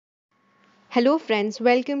Hello friends,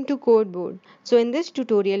 welcome to Code. So in this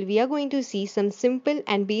tutorial we are going to see some simple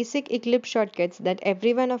and basic Eclipse shortcuts that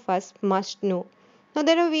every one of us must know. Now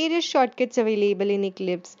there are various shortcuts available in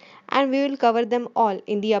Eclipse and we will cover them all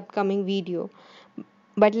in the upcoming video.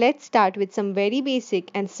 But let's start with some very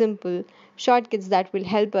basic and simple shortcuts that will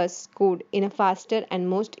help us code in a faster and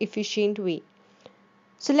most efficient way.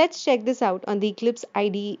 So let's check this out on the Eclipse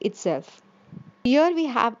IDE itself. Here we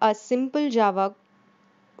have a simple Java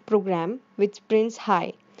program which prints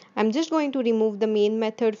hi. I'm just going to remove the main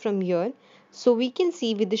method from here so we can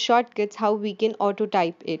see with the shortcuts how we can auto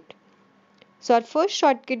type it. So our first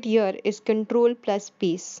shortcut here is Ctrl plus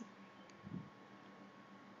space.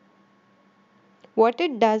 What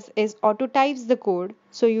it does is auto types the code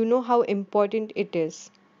so you know how important it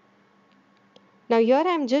is. Now here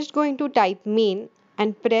I'm just going to type main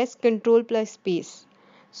and press Ctrl plus space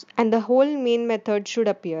and the whole main method should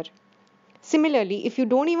appear. Similarly, if you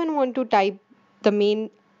don't even want to type the main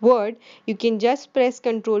word, you can just press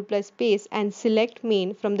Ctrl plus space and select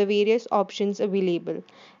main from the various options available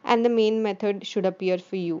and the main method should appear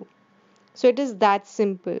for you. So it is that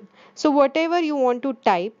simple. So whatever you want to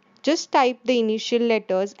type, just type the initial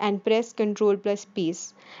letters and press Ctrl plus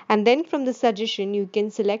space and then from the suggestion you can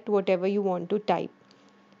select whatever you want to type.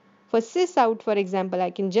 For sysout, for example, I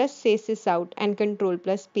can just say sysout and Ctrl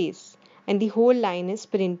plus space and the whole line is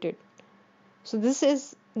printed. So this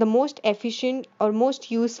is the most efficient or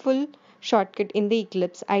most useful shortcut in the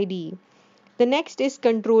Eclipse IDE. The next is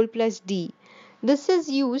Ctrl plus D. This is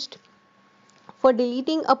used for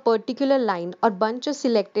deleting a particular line or bunch of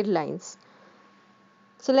selected lines.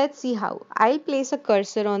 So let's see how. I'll place a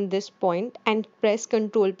cursor on this point and press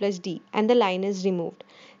Ctrl plus D and the line is removed.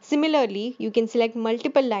 Similarly, you can select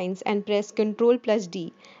multiple lines and press Ctrl plus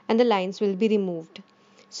D and the lines will be removed.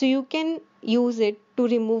 So you can use it to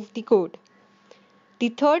remove the code. The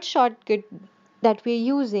third shortcut that we are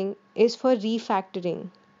using is for refactoring.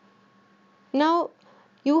 Now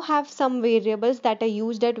you have some variables that are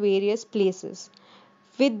used at various places.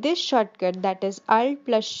 With this shortcut, that is Alt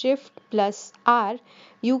plus Shift plus R,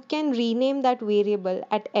 you can rename that variable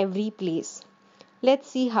at every place. Let's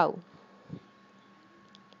see how.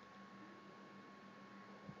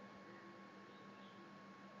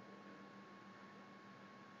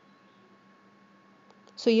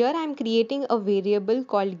 So here I am creating a variable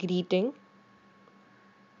called greeting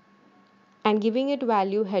and giving it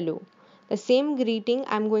value hello. The same greeting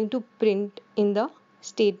I am going to print in the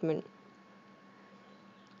statement.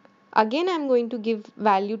 Again, I'm going to give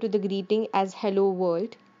value to the greeting as hello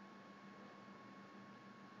world.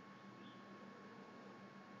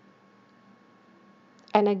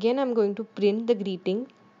 And again, I'm going to print the greeting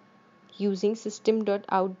using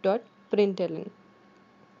system.out.println.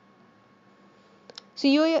 So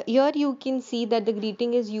here you can see that the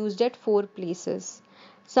greeting is used at 4 places.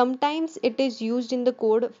 Sometimes it is used in the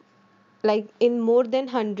code like in more than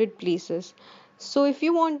 100 places. So if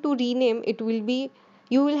you want to rename,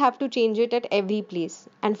 you will have to change it at every place.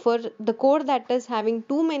 And for the code that is having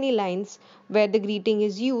too many lines where the greeting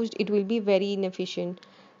is used, it will be very inefficient.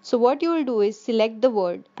 So what you will do is select the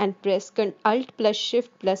word and press Alt plus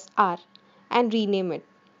Shift plus R and rename it.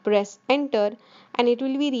 Press enter and it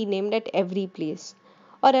will be renamed at every place.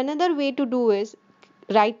 Or another way to do is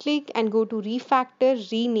right click and go to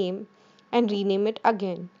Refactor, rename and rename it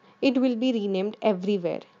again. It will be renamed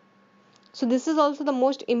everywhere. So this is also the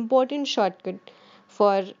most important shortcut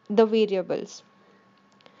for the variables.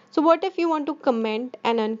 So what if you want to comment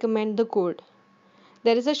and uncomment the code?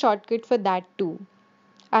 There is a shortcut for that too.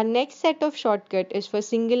 Our next set of shortcut is for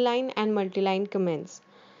single line and multiline comments.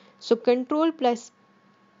 So Ctrl plus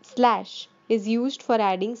slash is used for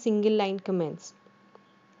adding single line comments.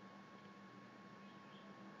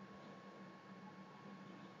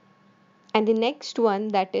 And the next one,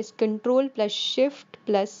 that is Ctrl plus Shift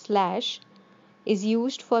plus slash, is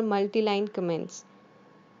used for multi-line comments.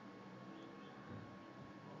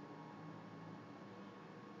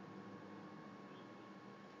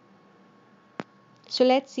 So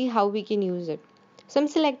let's see how we can use it. So I'm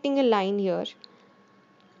selecting a line here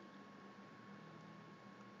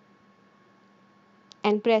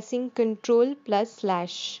and pressing Ctrl plus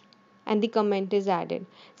slash and the comment is added.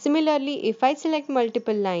 Similarly, if I select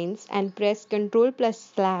multiple lines and press Ctrl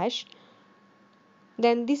plus slash,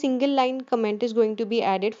 then the single line comment is going to be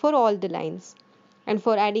added for all the lines. And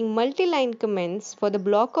for adding multi-line comments for the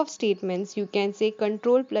block of statements, you can say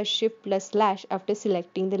Ctrl plus Shift plus slash after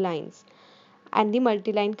selecting the lines. And the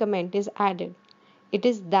multi-line comment is added. It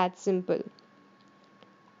is that simple.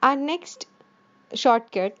 Our next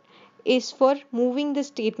shortcut is for moving the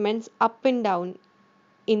statements up and down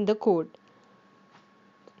in the code.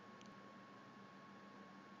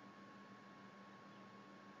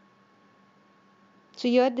 So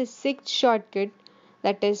here the sixth shortcut,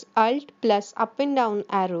 that is Alt plus up and down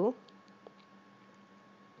arrow,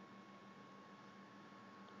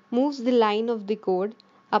 moves the line of the code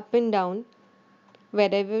up and down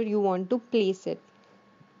wherever you want to place it.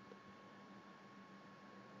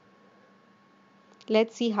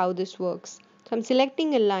 Let's see how this works. So I'm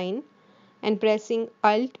selecting a line and pressing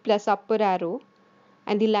Alt plus upper arrow,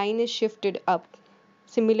 and the line is shifted up.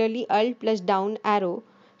 Similarly, Alt plus down arrow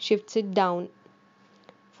shifts it down.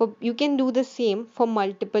 You can do the same for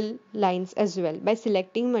multiple lines as well by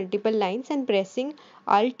selecting multiple lines and pressing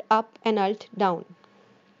Alt up and Alt down.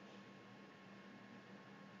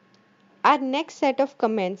 Our next set of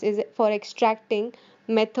commands is for extracting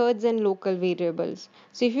methods and local variables.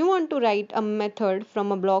 So if you want to write a method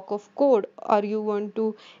from a block of code, or you want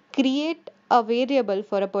to create a variable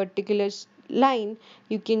for a particular line,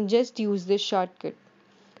 you can just use this shortcut.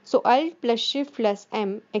 So Alt plus Shift plus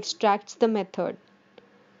M extracts the method.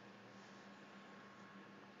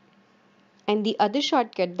 And the other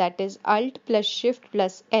shortcut, that is Alt plus Shift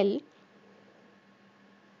plus L,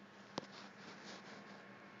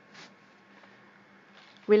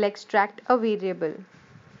 will extract a variable.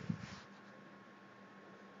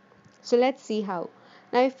 So let's see how.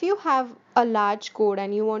 Now if you have a large code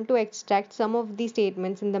and you want to extract some of the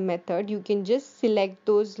statements in the method, you can just select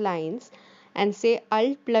those lines and say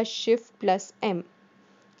Alt plus Shift plus M,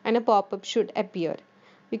 and a pop-up should appear.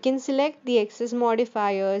 You can select the access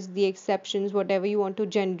modifiers, the exceptions, whatever you want to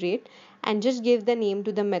generate, and just give the name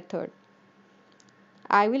to the method.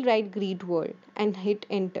 I will write greet world and hit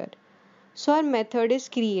enter. So our method is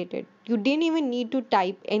created. You didn't even need to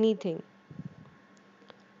type anything.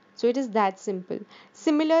 So it is that simple.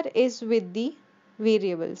 Similar is with the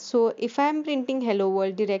variables. So if I am printing hello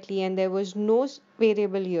world directly and there was no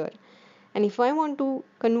variable here, and if I want to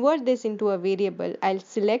convert this into a variable, I'll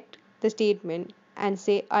select the statement and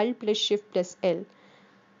say Alt plus Shift plus L.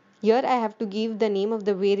 Here I have to give the name of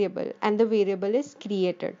the variable, and the variable is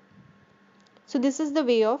created. So this is the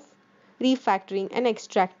way of refactoring and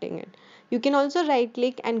extracting it. You can also right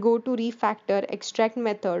click and go to refactor, extract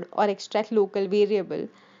method, or extract local variable,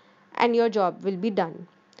 and your job will be done.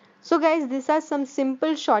 So guys, these are some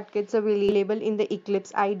simple shortcuts available in the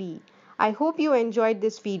Eclipse IDE. I hope you enjoyed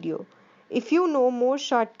this video. If you know more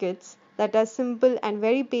shortcuts that are simple and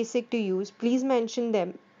very basic to use, please mention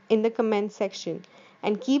them in the comment section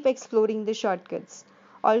and keep exploring the shortcuts.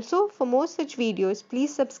 Also, for more such videos,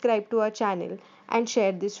 please subscribe to our channel and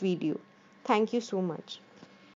share this video. Thank you so much.